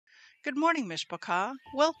Good morning, Mishpachah.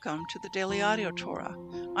 Welcome to the Daily Audio Torah.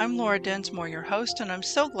 I'm Laura Densmore, your host, and I'm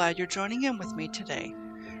so glad you're joining in with me today.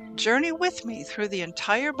 Journey with me through the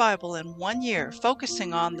entire Bible in 1 year,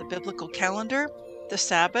 focusing on the biblical calendar, the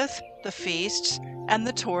Sabbath, the feasts, and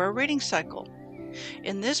the Torah reading cycle.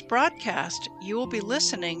 In this broadcast, you will be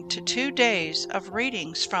listening to 2 days of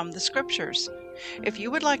readings from the scriptures. If you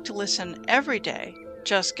would like to listen every day,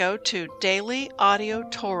 just go to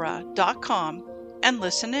dailyaudiotorah.com and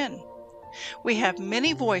listen in. We have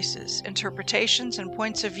many voices, interpretations, and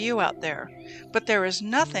points of view out there, but there is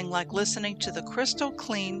nothing like listening to the crystal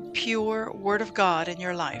clean, pure Word of God in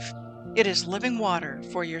your life. It is living water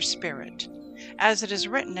for your spirit. As it is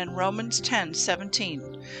written in Romans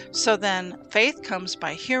 10:17, so then faith comes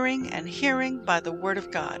by hearing, and hearing by the Word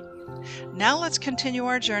of God. Now let's continue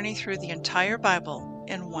our journey through the entire Bible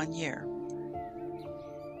in 1 year.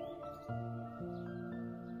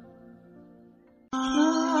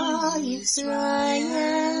 Israel,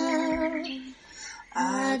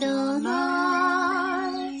 Adonai,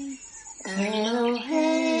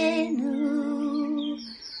 Eloheinu,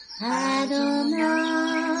 Adonai,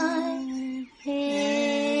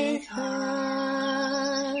 Echad,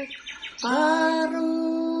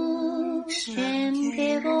 Baruch Shem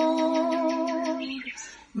Kevod,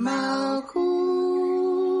 Malkuto,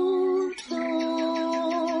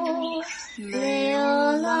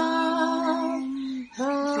 Leolam.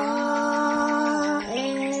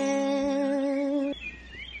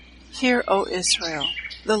 Hear, O Israel,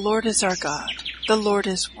 the Lord is our God, the Lord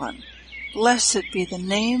is one. Blessed be the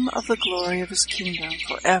name of the glory of his kingdom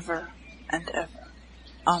forever and ever.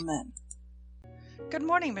 Amen. Good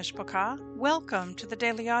morning, Mishpachah. Welcome to the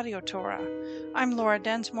Daily Audio Torah. I'm Laura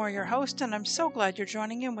Densmore, your host, and I'm so glad you're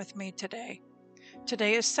joining in with me today.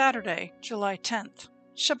 Today is Saturday, July 10th.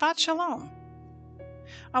 Shabbat Shalom.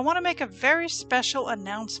 I want to make a very special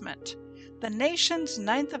announcement. The nation's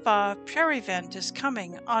 9th of Av prayer event is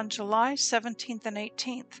coming on July 17th and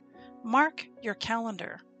 18th. Mark your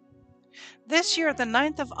calendar. This year, the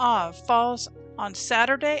 9th of Av falls on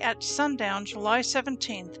Saturday at sundown, July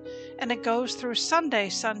 17th, and it goes through Sunday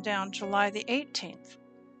sundown, July the 18th.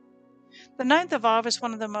 The 9th of Av is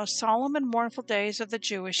one of the most solemn and mournful days of the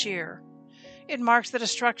Jewish year. It marks the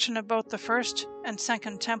destruction of both the first and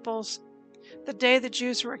second temples, the day the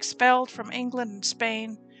Jews were expelled from England and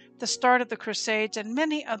Spain, the start of the Crusades, and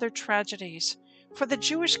many other tragedies. For the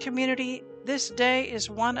Jewish community, this day is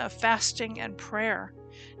one of fasting and prayer.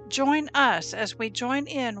 Join us as we join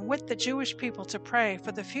in with the Jewish people to pray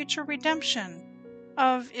for the future redemption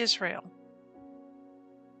of Israel.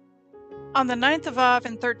 On the 9th of Av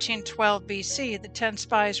in 1312 BC, the 10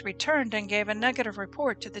 spies returned and gave a negative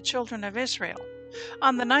report to the children of Israel.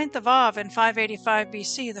 On the 9th of Av in 585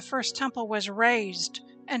 BC, the first temple was razed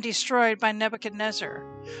and destroyed by Nebuchadnezzar.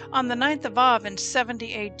 On the 9th of Av in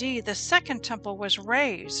 70 AD, the second temple was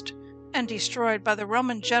razed and destroyed by the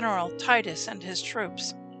Roman general Titus and his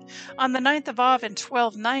troops. On the 9th of Av in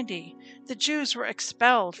 1290, the Jews were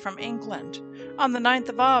expelled from England. On the 9th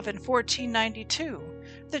of Av in 1492,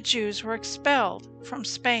 the Jews were expelled from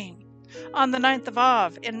Spain. On the 9th of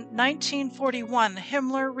Av in 1941,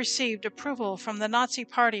 Himmler received approval from the Nazi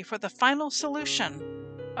Party for the final solution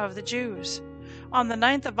of the Jews. On the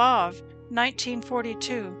 9th of Av,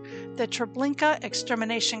 1942, the Treblinka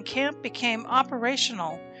extermination camp became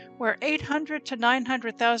operational, where 800 to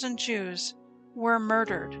 900,000 Jews were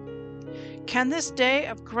murdered. Can this day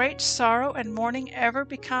of great sorrow and mourning ever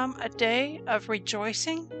become a day of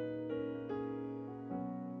rejoicing?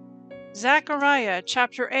 Zechariah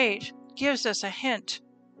chapter 8 gives us a hint.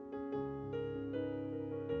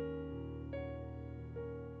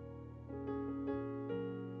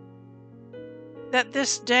 That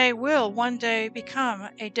this day will one day become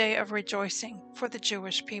a day of rejoicing for the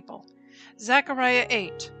Jewish people. Zechariah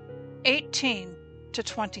 8:18 to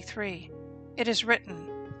 23. It is written,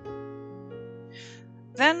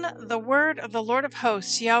 Then the word of the Lord of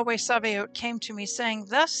hosts, Yahweh Sabaoth, came to me, saying,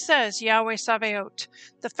 Thus says Yahweh Sabaoth,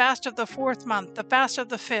 the fast of the 4th month, the fast of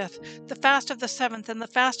the 5th, the fast of the 7th, and the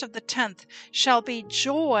fast of the 10th shall be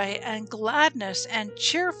joy and gladness and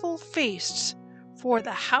cheerful feasts for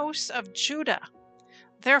the house of Judah.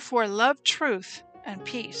 Therefore love truth and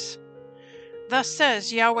peace. Thus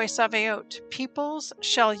says Yahweh Sabaoth, peoples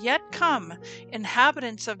shall yet come,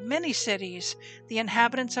 inhabitants of many cities. The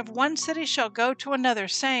inhabitants of one city shall go to another,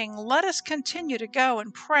 saying, Let us continue to go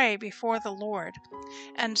and pray before the Lord,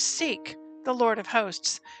 and seek the Lord of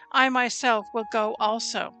hosts. I myself will go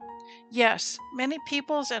also. Yes, many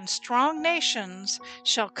peoples and strong nations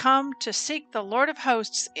shall come to seek the Lord of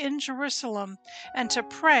hosts in Jerusalem and to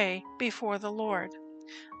pray before the Lord.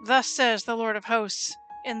 Thus says the Lord of hosts,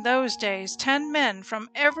 In those days 10 men from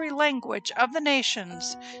every language of the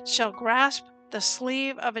nations shall grasp the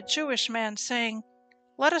sleeve of a Jewish man, saying,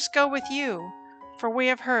 Let us go with you, for we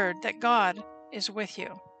have heard that God is with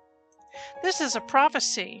you. This is a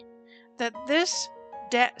prophecy that this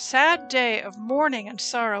sad day of mourning and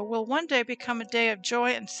sorrow will one day become a day of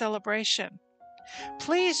joy and celebration.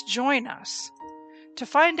 Please join us. To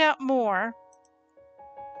find out more,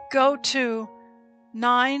 go to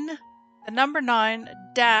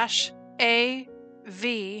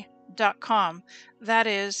 9-av.com. That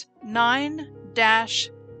is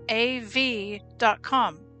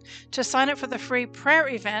 9-av.com. To sign up for the free prayer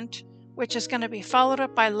event, which is going to be followed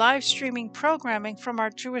up by live streaming programming from our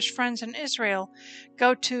Jewish friends in Israel,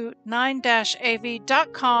 go to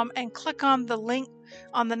 9-av.com and click on the link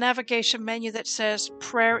on the navigation menu that says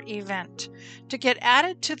Prayer Event. To get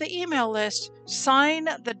added to the email list, sign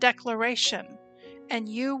the declaration, and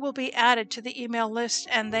you will be added to the email list,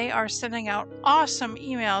 and they are sending out awesome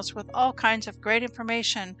emails with all kinds of great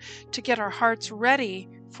information to get our hearts ready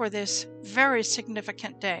for this very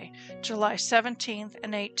significant day, July 17th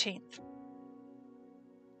and 18th.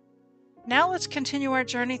 Now let's continue our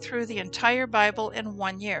journey through the entire Bible in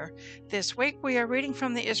 1 year. This week we are reading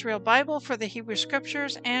from the Israel Bible for the Hebrew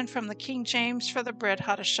Scriptures and from the King James for the Brit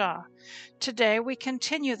Hadashah. Today we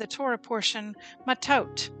continue the Torah portion,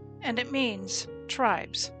 Matot, and it means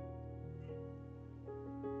tribes.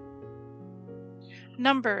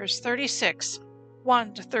 Numbers 36,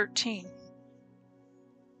 1-13.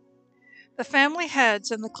 The family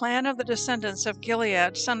heads in the clan of the descendants of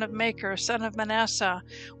Gilead, son of Machir, son of Manasseh,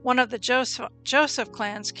 one of the Joseph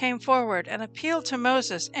clans, came forward and appealed to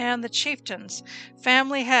Moses and the chieftains,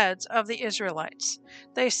 family heads of the Israelites.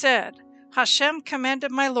 They said, Hashem commanded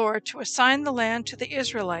my Lord to assign the land to the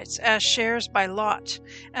Israelites as shares by lot,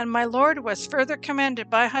 and my Lord was further commanded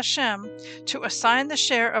by Hashem to assign the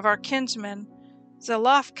share of our kinsman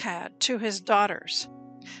Zelophehad to his daughters.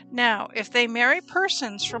 Now, if they marry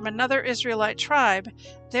persons from another Israelite tribe,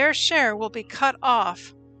 their share will be cut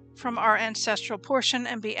off from our ancestral portion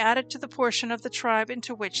and be added to the portion of the tribe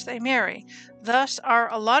into which they marry. Thus,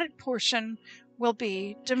 our allotted portion will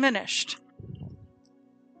be diminished.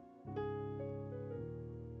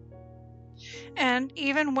 And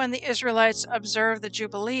even when the Israelites observe the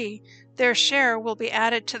Jubilee, their share will be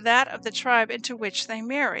added to that of the tribe into which they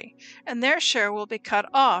marry, and their share will be cut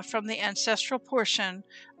off from the ancestral portion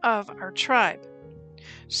of our tribe.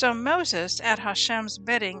 So Moses, at Hashem's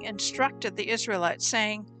bidding, instructed the Israelites,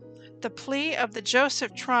 saying, The plea of the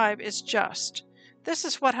Joseph tribe is just. This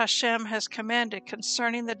is what Hashem has commanded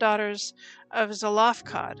concerning the daughters of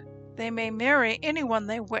Zelophehad. They may marry anyone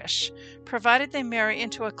they wish, provided they marry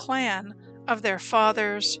into a clan of their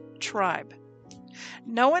father's tribe.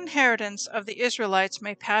 No inheritance of the Israelites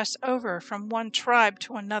may pass over from one tribe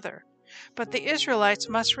to another, but the Israelites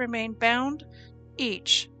must remain bound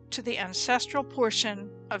each to the ancestral portion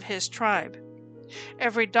of his tribe.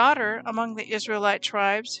 Every daughter among the Israelite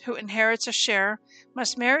tribes who inherits a share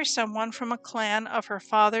must marry someone from a clan of her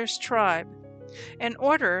father's tribe, in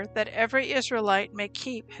order that every Israelite may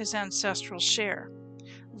keep his ancestral share.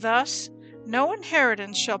 Thus, no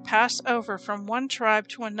inheritance shall pass over from one tribe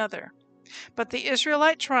to another, but the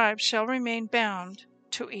Israelite tribes shall remain bound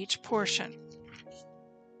to each portion.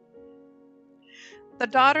 The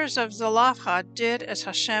daughters of Zelophehad did as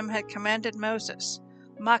Hashem had commanded Moses.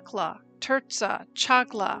 Machlah, Tirzah,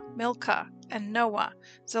 Chaglah, Milcah, and Noah,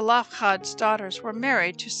 Zelophehad's daughters, were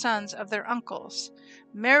married to sons of their uncles,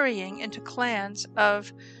 marrying into clans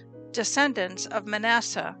of descendants of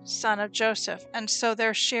Manasseh, son of Joseph, and so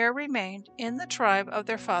their share remained in the tribe of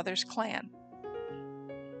their father's clan.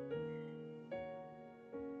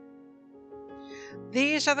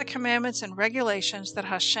 These are the commandments and regulations that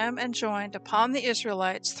Hashem enjoined upon the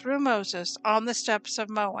Israelites through Moses on the steppes of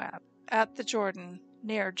Moab, at the Jordan,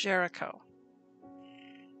 near Jericho.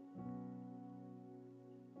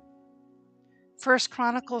 1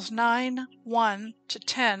 Chronicles 9,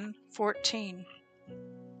 1-10, 14.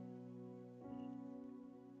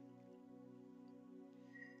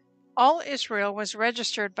 All Israel was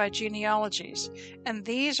registered by genealogies, and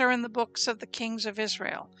these are in the books of the kings of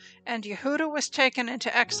Israel. And Yehudah was taken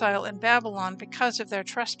into exile in Babylon because of their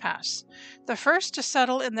trespass. The first to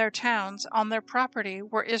settle in their towns on their property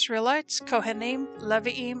were Israelites, Kohanim,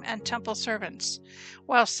 Leviim, and temple servants,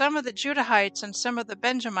 while some of the Judahites and some of the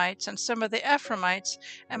Benjamites and some of the Ephraimites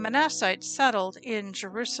and Manassites settled in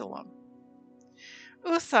Jerusalem.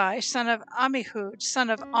 Uthai, son of Ammihud, son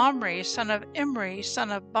of Omri, son of Imri, son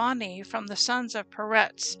of Bani, from the sons of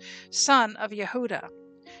Peretz, son of Yehudah,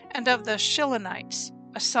 and of the Shilonites,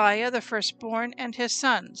 Asaiah the firstborn and his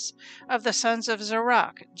sons. Of the sons of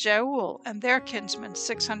Zerach, Jeuel and their kinsmen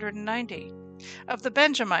 690. Of the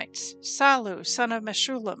Benjamites, Salu, son of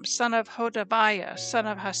Meshullam, son of Hodabiah, son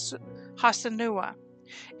of Hasanua,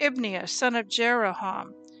 Ibneiah, son of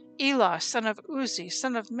Jeroham, Elah, son of Uzi,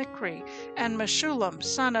 son of Mikri, and Meshullam,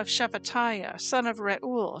 son of Shephatiah, son of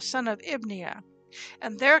Reuel, son of Ibneiah,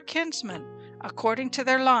 and their kinsmen, according to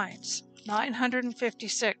their lines,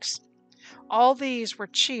 956. All these were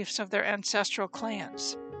chiefs of their ancestral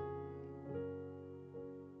clans.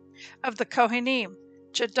 Of the Kohanim,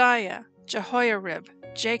 Jediah, Jehoiarib,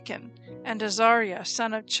 Jachin, and Azariah,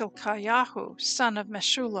 son of Chilkayahu, son of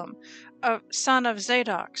Meshullam, son of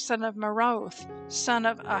Zadok, son of Meroth, son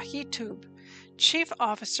of Ahitub, chief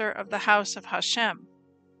officer of the house of Hashem,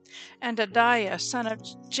 and Adiah, son of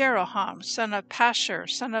Jeroham, son of Pashur,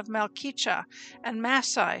 son of Malkicha, and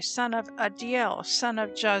Masai, son of Adiel, son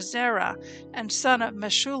of Jazerah, and son of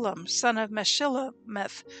Meshullam, son of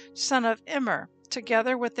Meshillemeth, son of Immer,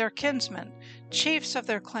 together with their kinsmen, chiefs of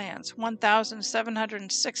their clans,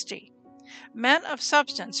 1,760, men of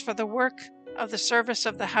substance for the work of the service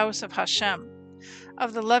of the house of Hashem.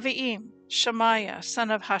 Of the Leviim, Shemaiah,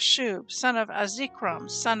 son of Hashub, son of Azikram,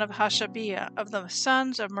 son of Hashabiah, of the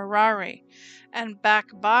sons of Merari, and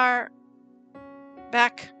Bakar,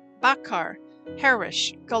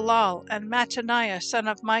 Harish, Galal, and Mattaniah, son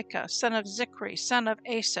of Micah, son of Zikri, son of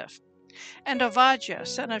Asaph, and Ovadiah,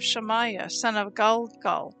 son of Shemaiah, son of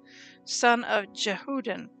Galgal, son of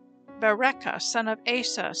Jehudin, Berekah, son of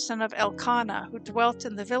Asa, son of Elkanah, who dwelt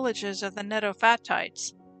in the villages of the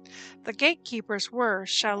Netophathites. The gatekeepers were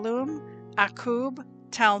Shallum, Akub,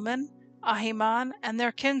 Talmon, Ahiman, and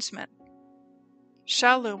their kinsmen.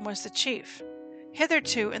 Shallum was the chief,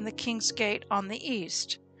 hitherto in the king's gate on the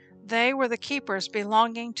east. They were the keepers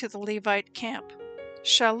belonging to the Levite camp.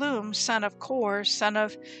 Shallum, son of Kor, son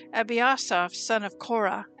of Abiasaph, son of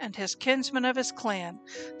Korah, and his kinsmen of his clan,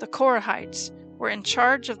 the Korahites, were in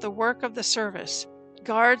charge of the work of the service,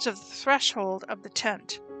 guards of the threshold of the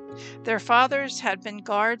tent. Their fathers had been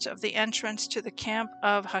guards of the entrance to the camp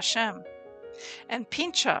of Hashem. And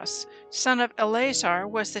Pinchas, son of Eleazar,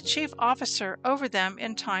 was the chief officer over them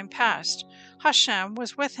in time past. Hashem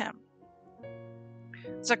was with him.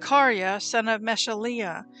 Zechariah, son of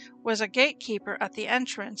Meshaliah, was a gatekeeper at the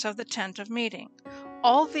entrance of the tent of meeting.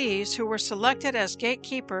 All these who were selected as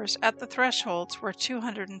gatekeepers at the thresholds were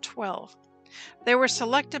 212. They were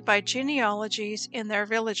selected by genealogies in their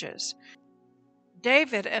villages.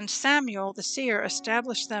 David and Samuel the seer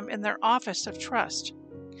established them in their office of trust.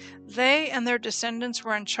 They and their descendants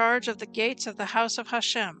were in charge of the gates of the house of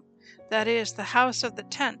Hashem, that is, the house of the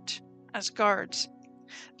tent, as guards.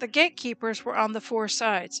 The gatekeepers were on the four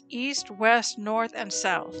sides, east, west, north, and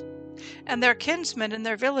south, and their kinsmen in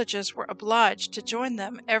their villages were obliged to join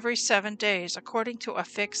them every 7 days according to a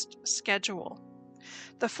fixed schedule.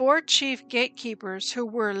 The 4 chief gatekeepers, who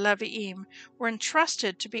were Leviim, were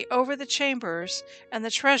entrusted to be over the chambers and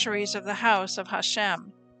the treasuries of the house of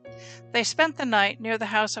Hashem. They spent the night near the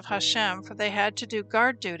house of Hashem, for they had to do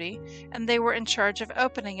guard duty, and they were in charge of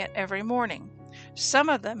opening it every morning. Some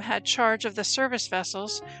of them had charge of the service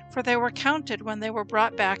vessels, for they were counted when they were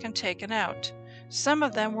brought back and taken out. Some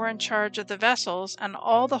of them were in charge of the vessels and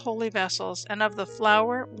all the holy vessels, and of the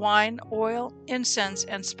flour, wine, oil, incense,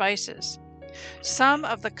 and spices. Some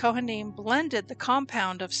of the Kohanim blended the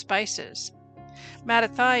compound of spices.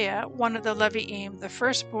 Mattathiah, one of the Leviim, the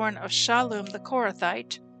firstborn of Shallum the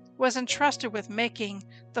Korathite, was entrusted with making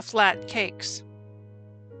the flat cakes.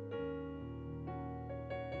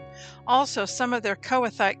 Also, some of their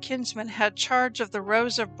Kohathite kinsmen had charge of the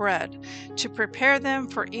rows of bread, to prepare them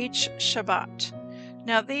for each Shabbat.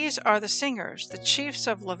 Now these are the singers, the chiefs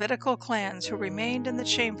of Levitical clans, who remained in the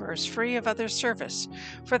chambers free of other service,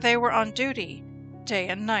 for they were on duty day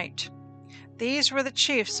and night. These were the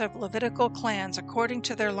chiefs of Levitical clans according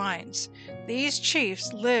to their lines. These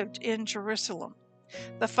chiefs lived in Jerusalem.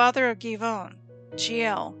 The father of Givon,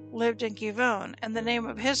 Jeiel, lived in Givon, and the name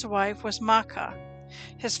of his wife was Maacah.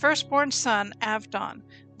 His firstborn son Avdon,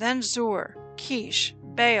 then Zur, Kish,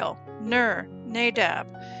 Baal, Ner, Nadab,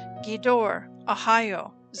 Gedor,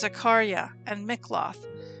 Ahio, Zechariah, and Mikloth.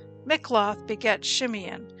 Mikloth begat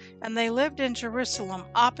Shimeon, and they lived in Jerusalem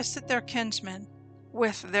opposite their kinsmen,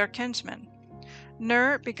 with their kinsmen.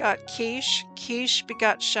 Ner begot Kish, Kish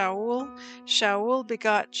begot Shaul, Shaul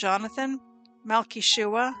begot Jonathan,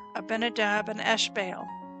 Malchishua, Abinadab, and Eshbaal.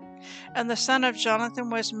 And the son of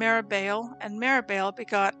Jonathan was Meribaal, and Meribaal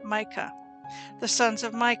begot Micah. The sons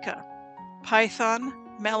of Micah, Python,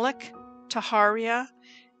 Melech, Tahariah.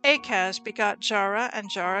 Achaz begot Jarah, and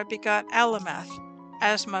Jarah begot Alameth,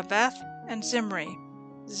 Asmaveth, and Zimri.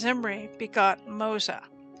 Zimri begot Moza.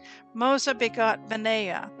 Moza begot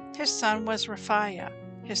Benaiah. His son was Raphiah.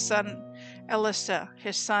 His son Elisha.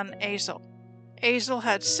 His son Azel. Azel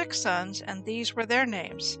had 6 sons, and these were their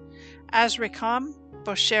names: Azrikam,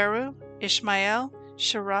 Bosheru, Ishmael,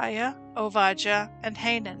 Shariah, Ovajah, and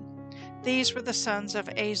Hanan. These were the sons of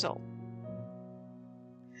Azel.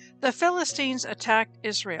 The Philistines attacked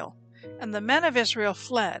Israel, and the men of Israel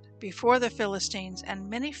fled before the Philistines, and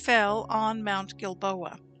many fell on Mount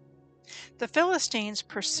Gilboa. The Philistines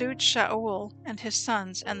pursued Shaul and his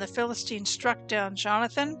sons, and the Philistines struck down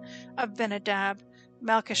Jonathan, Abinadab,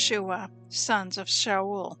 Malchishua, sons of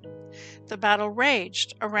Shaul. The battle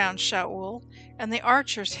raged around Shaul, and the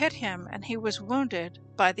archers hit him, and he was wounded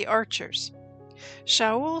by the archers.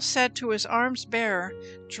 Shaul said to his arms-bearer,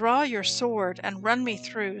 "Draw your sword and run me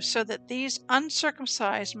through, so that these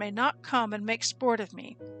uncircumcised may not come and make sport of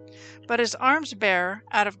me." But his arms-bearer,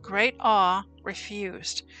 out of great awe,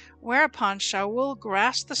 refused, whereupon Shaul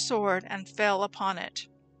grasped the sword and fell upon it.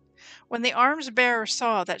 When the arms-bearer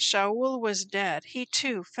saw that Shaul was dead, he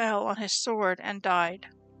too fell on his sword and died.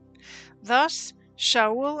 Thus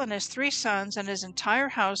Shaul and his 3 sons and his entire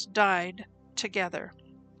house died together.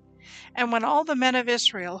 And when all the men of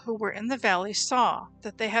Israel who were in the valley saw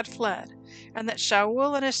that they had fled, and that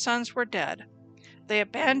Shaul and his sons were dead, they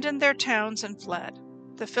abandoned their towns and fled.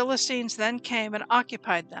 The Philistines then came and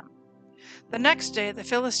occupied them. The next day the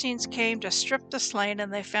Philistines came to strip the slain,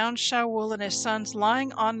 and they found Shaul and his sons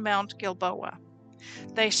lying on Mount Gilboa.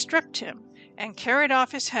 They stripped him, and carried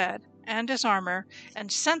off his head and his armor,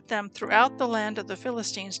 and sent them throughout the land of the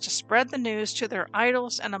Philistines to spread the news to their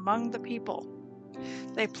idols and among the people.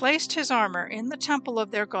 They placed his armor in the temple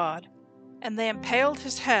of their god, and they impaled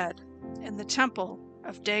his head in the temple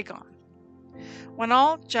of Dagon. When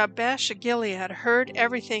all Jabesh Gilead heard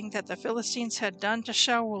everything that the Philistines had done to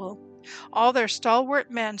Shaul, all their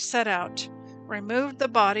stalwart men set out, removed the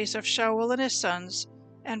bodies of Shaul and his sons,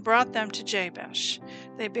 and brought them to Jabesh.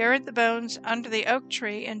 They buried the bones under the oak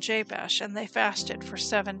tree in Jabesh, and they fasted for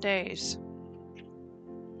 7 days.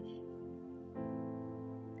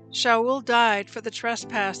 Shaul died for the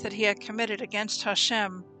trespass that he had committed against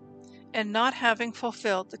Hashem, in not having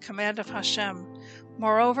fulfilled the command of Hashem.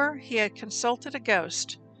 Moreover, he had consulted a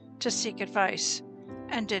ghost to seek advice,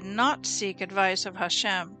 and did not seek advice of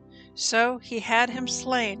Hashem. So he had him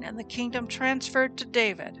slain, and the kingdom transferred to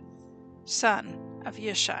David, son of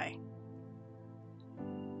Yishai.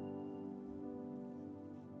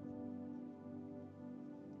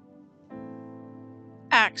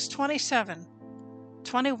 Acts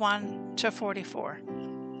 27:21-44.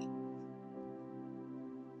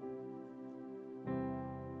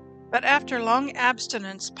 But after long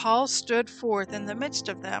abstinence, Paul stood forth in the midst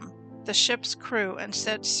of them, the ship's crew, and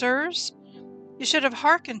said, "Sirs, you should have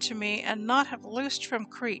hearkened to me, and not have loosed from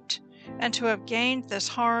Crete, and to have gained this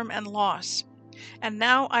harm and loss. And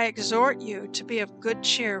now I exhort you to be of good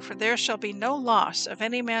cheer, for there shall be no loss of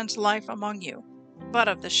any man's life among you, but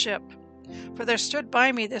of the ship. For there stood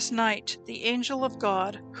by me this night the angel of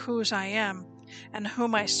God, whose I am, and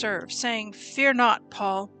whom I serve, saying, Fear not,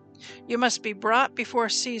 Paul, you must be brought before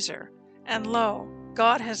Caesar, and lo,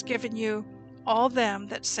 God has given you all them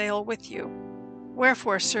that sail with you.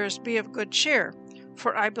 Wherefore, sirs, be of good cheer,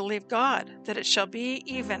 for I believe God, that it shall be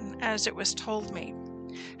even as it was told me.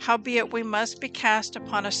 Howbeit we must be cast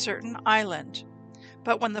upon a certain island.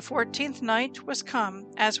 But when the 14th night was come,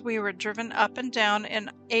 as we were driven up and down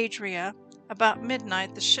in Adria, about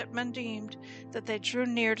midnight the shipmen deemed that they drew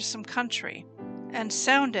near to some country, and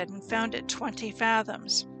sounded, and found it 20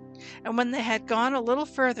 fathoms. And when they had gone a little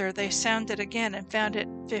further, they sounded again, and found it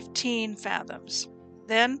 15 fathoms.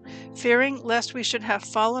 Then, fearing lest we should have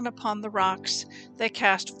fallen upon the rocks, they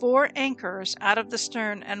cast 4 anchors out of the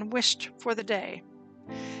stern, and wished for the day.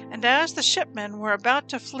 And as the shipmen were about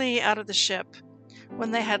to flee out of the ship,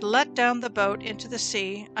 when they had let down the boat into the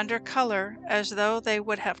sea, under color as though they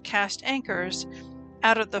would have cast anchors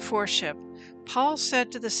out of the foreship, Paul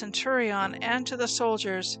said to the centurion and to the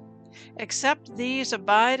soldiers, Except these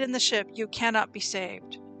abide in the ship, you cannot be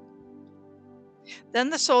saved. Then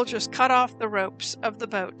the soldiers cut off the ropes of the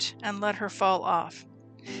boat, and let her fall off.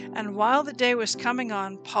 And while the day was coming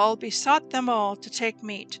on, Paul besought them all to take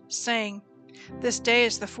meat, saying, This day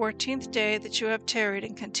is the 14th day that you have tarried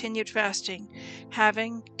and continued fasting,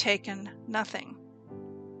 having taken nothing.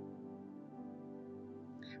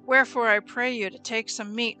 Wherefore I pray you to take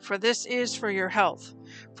some meat, for this is for your health,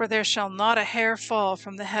 for there shall not a hair fall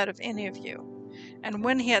from the head of any of you. And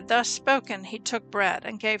when he had thus spoken, he took bread,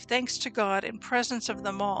 and gave thanks to God in presence of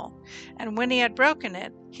them all. And when he had broken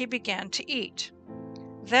it, he began to eat.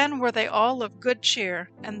 Then were they all of good cheer,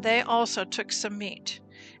 and they also took some meat.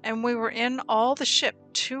 And we were in all the ship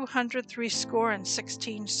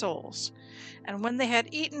 260 souls. And when they had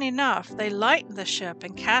eaten enough, they lightened the ship,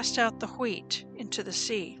 and cast out the wheat into the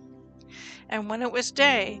sea. And when it was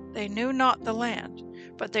day, they knew not the land,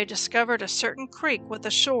 but they discovered a certain creek with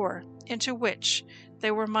a shore, into which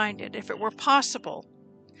they were minded, if it were possible,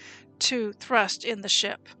 to thrust in the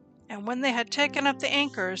ship. And when they had taken up the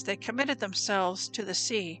anchors, they committed themselves to the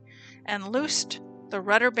sea, and loosed the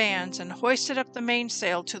rudder bands, and hoisted up the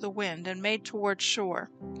mainsail to the wind, and made toward shore.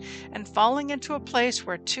 And falling into a place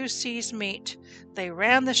where two seas meet, they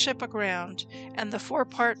ran the ship aground, and the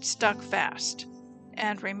forepart stuck fast,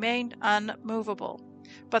 and remained unmovable.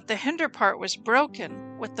 But the hinder part was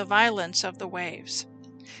broken with the violence of the waves.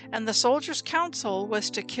 And the soldiers' counsel was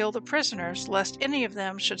to kill the prisoners, lest any of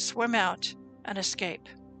them should swim out and escape.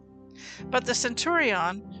 But the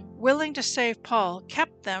centurion, willing to save Paul,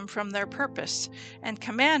 kept them from their purpose, and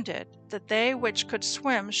commanded that they which could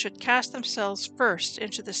swim should cast themselves first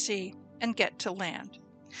into the sea, and get to land,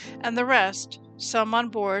 and the rest, some on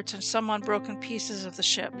boards and some on broken pieces of the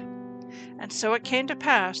ship. And so it came to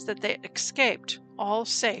pass that they escaped all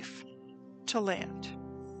safe to land.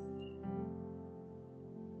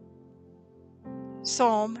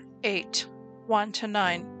 Psalm 8,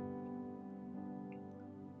 1-9.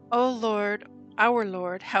 O Lord, our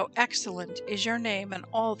Lord, how excellent is your name in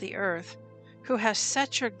all the earth, who has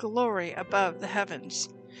set your glory above the heavens.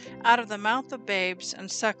 Out of the mouth of babes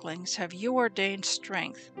and sucklings have you ordained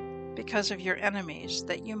strength, because of your enemies,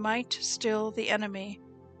 that you might still the enemy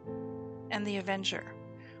and the avenger.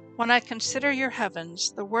 When I consider your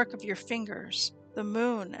heavens, the work of your fingers, the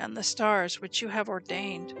moon and the stars which you have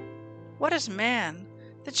ordained, what is man,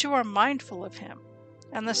 that you are mindful of him,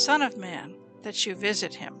 and the Son of Man, that you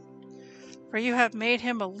visit him? For you have made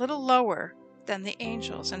him a little lower than the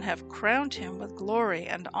angels, and have crowned him with glory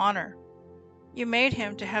and honor. You made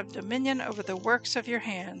him to have dominion over the works of your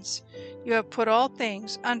hands. You have put all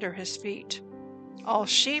things under his feet. All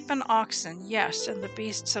sheep and oxen, yes, and the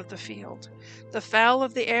beasts of the field, the fowl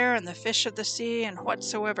of the air and the fish of the sea, and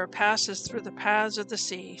whatsoever passes through the paths of the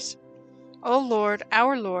seas. O Lord,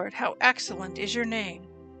 our Lord, how excellent is your name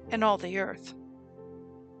in all the earth.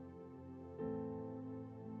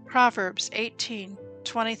 Proverbs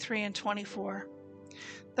 18:23-24.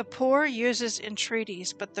 The poor uses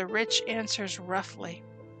entreaties, but the rich answers roughly.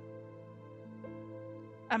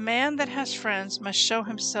 A man that has friends must show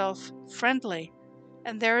himself friendly,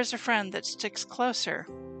 and there is a friend that sticks closer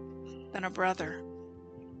than a brother.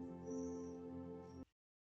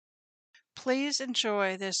 Please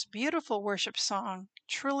enjoy this beautiful worship song,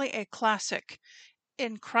 truly a classic,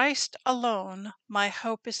 In Christ Alone My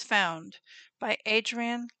Hope is Found, by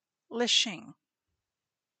Adrian Lishing.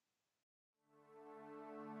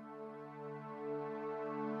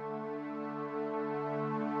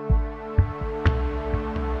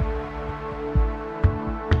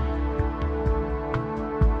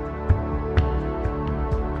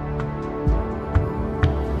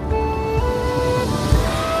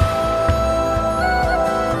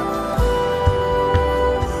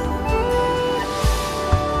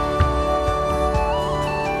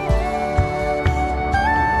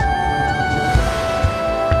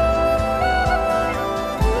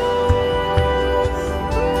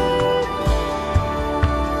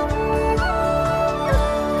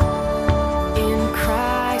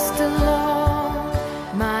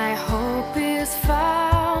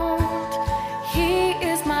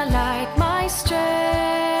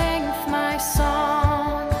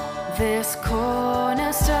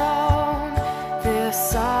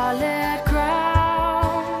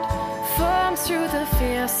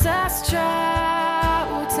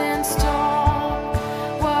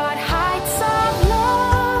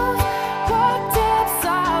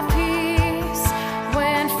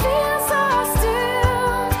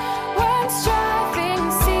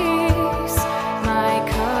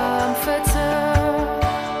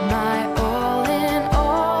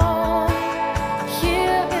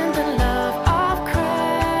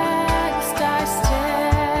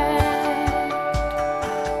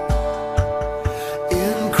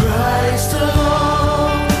 Christ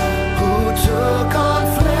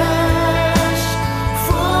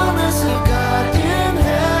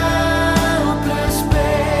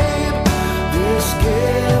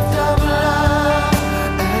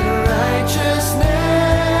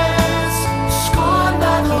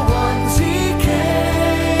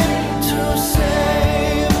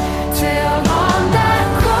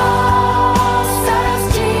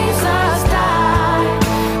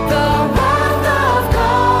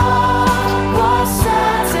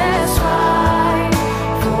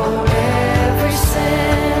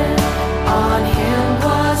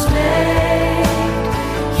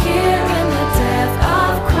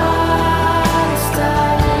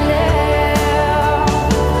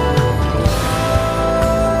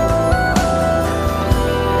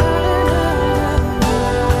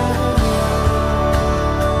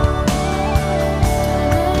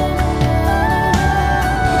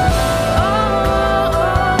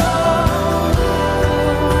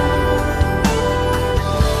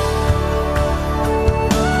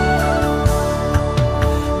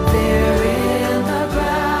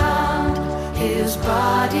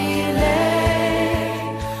body lay,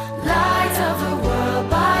 light of the world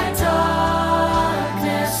by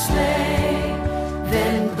darkness slain,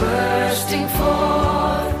 then bursting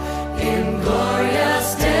forth in glorious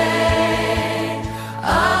day,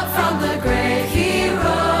 up from the grave he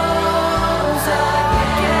rose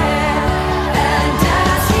again, and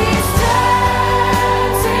as he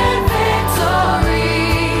stands in victory,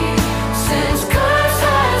 since curse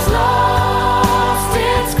has lost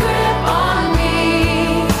its grip on me,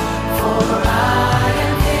 for I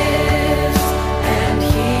am his and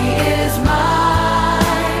he is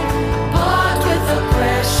mine, bought with the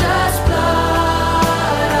precious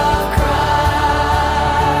blood of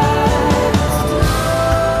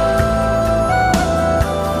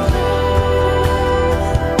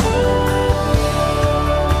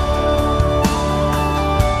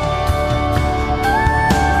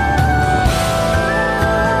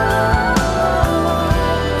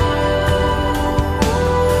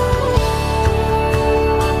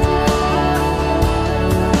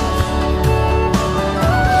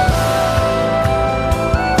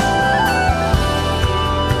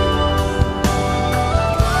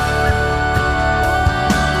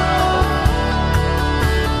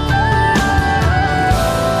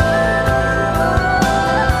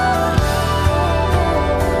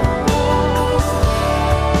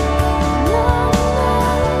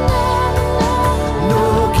no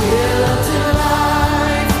guilt in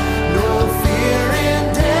life, no fear in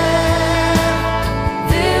death.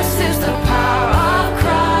 This is the power of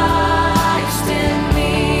Christ in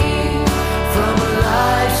me. From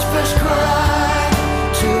life's first cry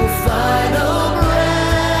to final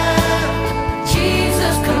breath,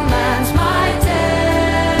 Jesus commands my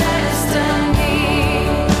destiny.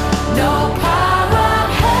 No power of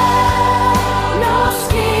hell, no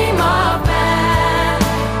scheme of man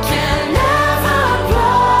can ever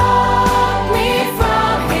pluck me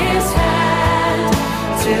from his hand,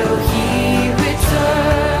 till he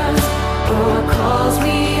returns or calls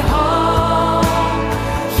me home.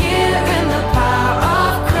 Here in the power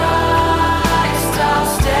of Christ I'll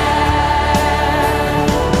stand.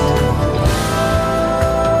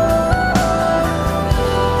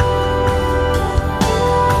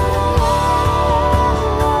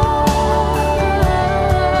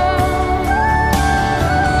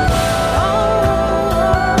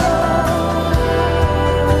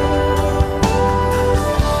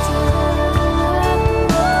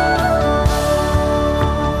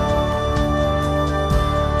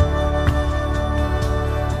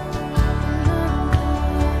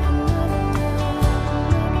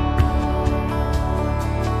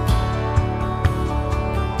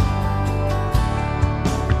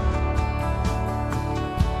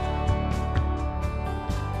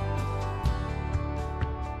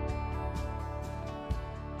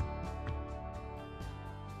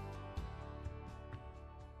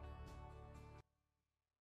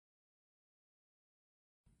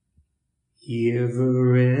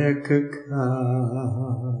 Yevrekka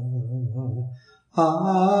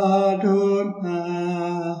Adonai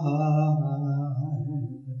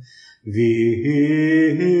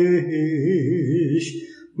Vish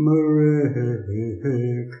Mereka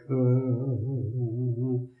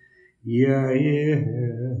Yair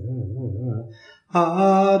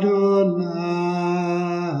Adonai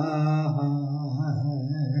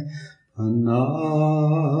Panavilaka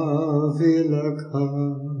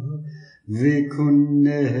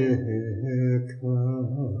Vikuneka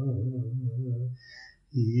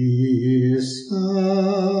Isa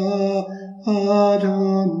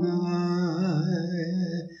Adonai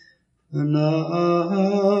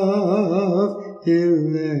Panav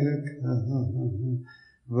Ileka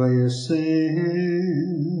Vayasen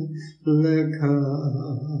Leka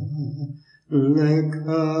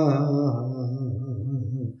Leka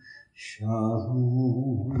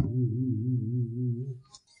Shalom.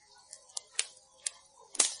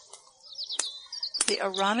 The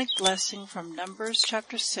Aaronic blessing from Numbers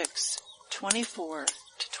chapter 6, 24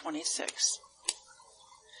 to 26.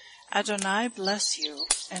 Adonai bless you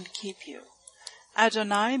and keep you.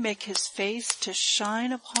 Adonai make his face to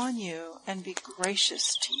shine upon you and be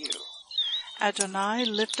gracious to you. Adonai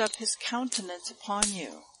lift up his countenance upon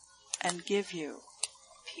you and give you